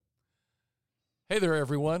Hey there,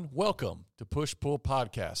 everyone. Welcome to Push Pull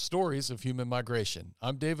Podcast, Stories of Human Migration.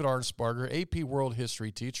 I'm David Arnsparger, AP World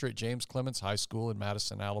History teacher at James Clemens High School in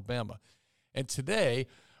Madison, Alabama. And today,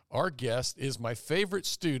 our guest is my favorite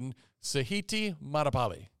student, Sahithi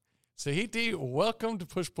Mynampally. Sahithi, welcome to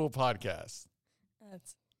Push Pull Podcast.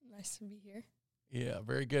 It's nice to be here. Yeah,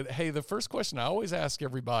 very good. Hey, the first question I always ask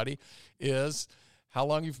everybody is how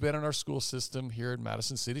long you've been in our school system here in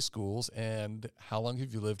Madison City Schools, and how long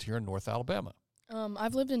have you lived here in North Alabama?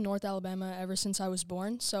 I've lived in North Alabama ever since I was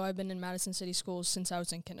born, so I've been in Madison City Schools since I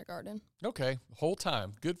was in kindergarten. Okay, whole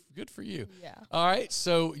time. Good for you. Yeah. All right,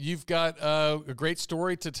 so you've got a great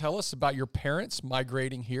story to tell us about your parents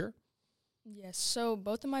migrating here. Yes, so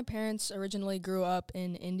both of my parents originally grew up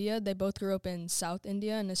in India. They both grew up in South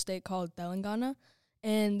India in a state called Telangana,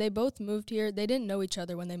 and they both moved here. They didn't know each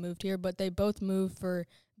other when they moved here, but they both moved for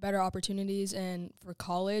better opportunities and for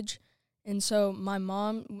college. And so my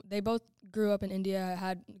mom, they both grew up in India,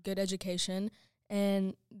 had good education,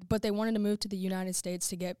 but they wanted to move to the United States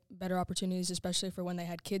to get better opportunities, especially for when they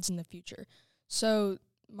had kids in the future. So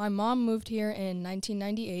my mom moved here in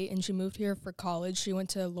 1998, and she moved here for college. She went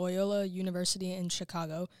to Loyola University in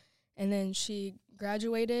Chicago, and then she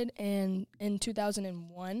graduated in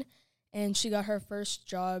 2001, and she got her first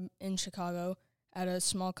job in Chicago at a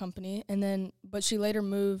small company, but she later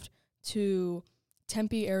moved to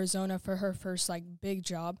Tempe, Arizona for her first big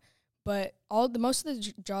job. But most of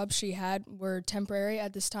the jobs she had were temporary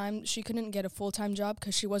at this time. She couldn't get a full-time job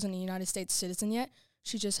because she wasn't a United States citizen yet.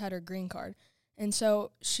 She just had her green card. And so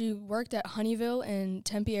she worked at Honeyville in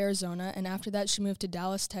Tempe, Arizona, and after that she moved to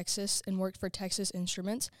Dallas, Texas, and worked for Texas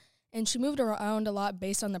Instruments. And she moved around a lot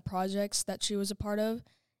based on the projects that she was a part of.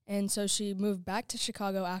 And so she moved back to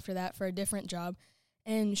Chicago after that for a different job.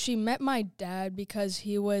 And she met my dad because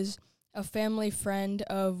he was a family friend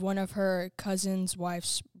of one of her cousin's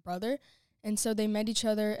wife's brother. And so they met each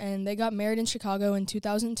other, and they got married in Chicago in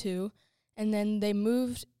 2002. And then they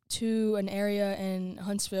moved to an area in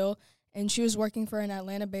Huntsville, and she was working for an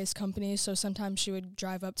Atlanta-based company, so sometimes she would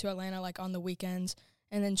drive up to Atlanta on the weekends,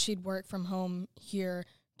 and then she'd work from home here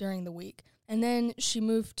during the week. And then she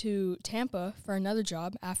moved to Tampa for another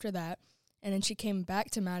job after that, and then she came back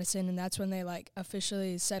to Madison, and that's when they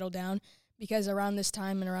officially settled down. Because around this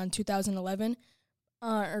time, in around 2011,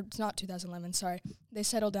 or it's not 2011, sorry, they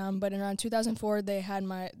settled down. But in around 2004, they had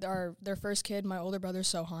their first kid, my older brother,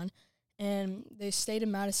 Sohan, and they stayed in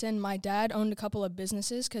Madison. My dad owned a couple of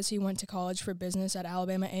businesses because he went to college for business at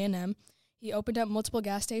Alabama A&M. He opened up multiple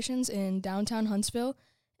gas stations in downtown Huntsville,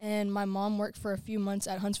 and my mom worked for a few months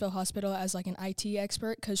at Huntsville Hospital as an IT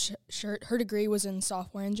expert because her degree was in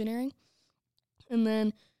software engineering. And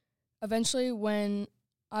then eventually, when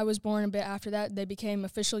I was born a bit after that, they became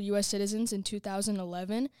official U.S. citizens in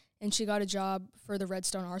 2011, and she got a job for the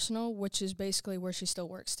Redstone Arsenal, which is basically where she still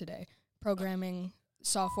works today, programming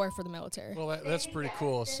software for the military. Well, that's pretty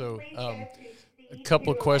cool. So a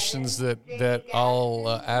couple of questions that I'll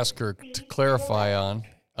ask her to clarify on.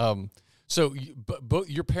 But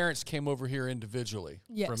your parents came over here individually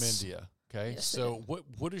from India, okay? Yes, so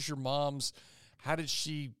what is your mom's, how did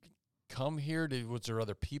she come here? Was there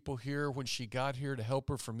other people here when she got here to help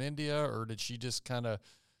her from India, or did she just kind of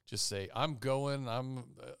just say, I'm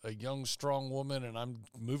a young, strong woman, and I'm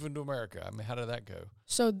moving to America? I mean, how did that go?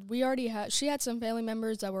 So she had some family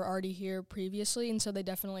members that were already here previously, and so they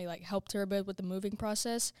definitely helped her a bit with the moving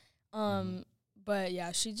process. But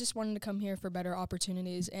yeah, she just wanted to come here for better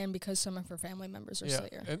opportunities, and because some of her family members are still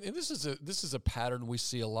here. And this is a pattern we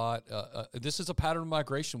see a lot. This is a pattern of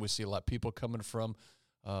migration we see a lot. People coming from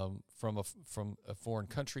a foreign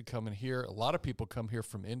country coming here. A lot of people come here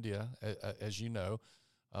from India, as you know,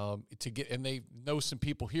 and they know some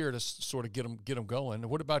people here to sort of get them going.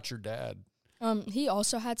 What about your dad? He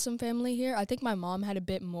also had some family here. I think my mom had a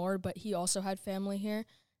bit more, but he also had family here,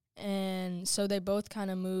 and so they both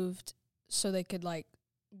kind of moved so they could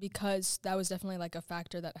because that was definitely a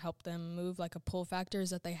factor that helped them move, a pull factor,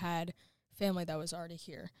 is that they had family that was already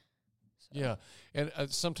here. So. Yeah, and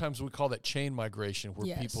sometimes we call that chain migration,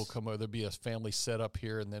 where people come over. There'll be a family set up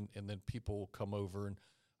here, and then people will come over,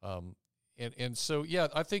 and so yeah,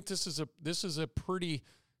 I think this is a pretty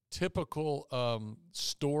typical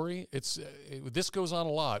story. This goes on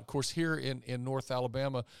a lot. Of course, here in North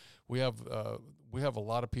Alabama, we have a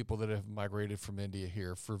lot of people that have migrated from India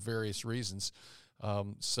here for various reasons.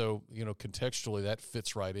 So, contextually that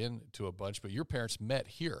fits right into a bunch, but your parents met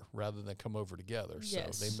here rather than come over together.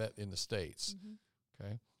 Yes. So they met in the States. Mm-hmm.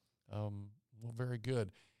 Okay. Well, very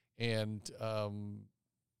good. And,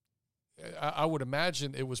 I would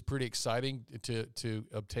imagine it was pretty exciting to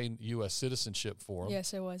obtain U.S. citizenship for them.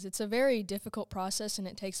 Yes, it was. It's a very difficult process, and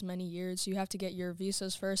it takes many years. You have to get your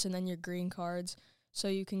visas first and then your green cards so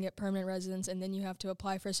you can get permanent residence, and then you have to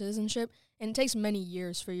apply for citizenship. And it takes many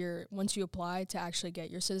years for once you apply to actually get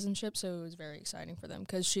your citizenship, so it was very exciting for them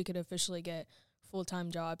because she could officially get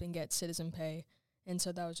full-time job and get citizen pay, and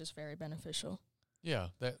so that was just very beneficial. Yeah,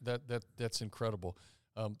 that's incredible.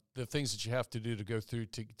 The things that you have to do to go through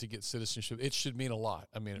to get citizenship, it should mean a lot.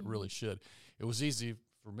 I mean, it really should. It was easy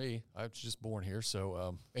for me. I was just born here,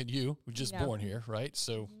 so and you were just born here, right?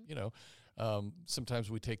 So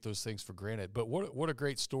sometimes we take those things for granted. But what a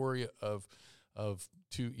great story of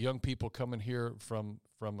two young people coming here from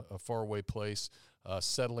a faraway place,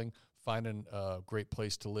 settling, finding a great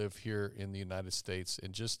place to live here in the United States,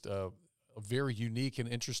 and just a very unique and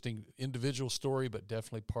interesting individual story, but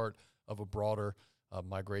definitely part of a broader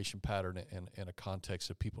migration pattern and a context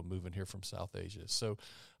of people moving here from South Asia. So,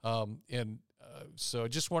 so I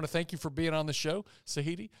just want to thank you for being on the show,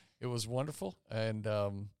 Sahithi. It was wonderful. And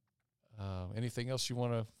anything else you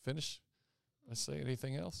want to finish? Let's say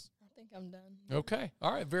anything else? I think I'm done. Okay.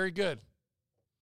 All right. Very good.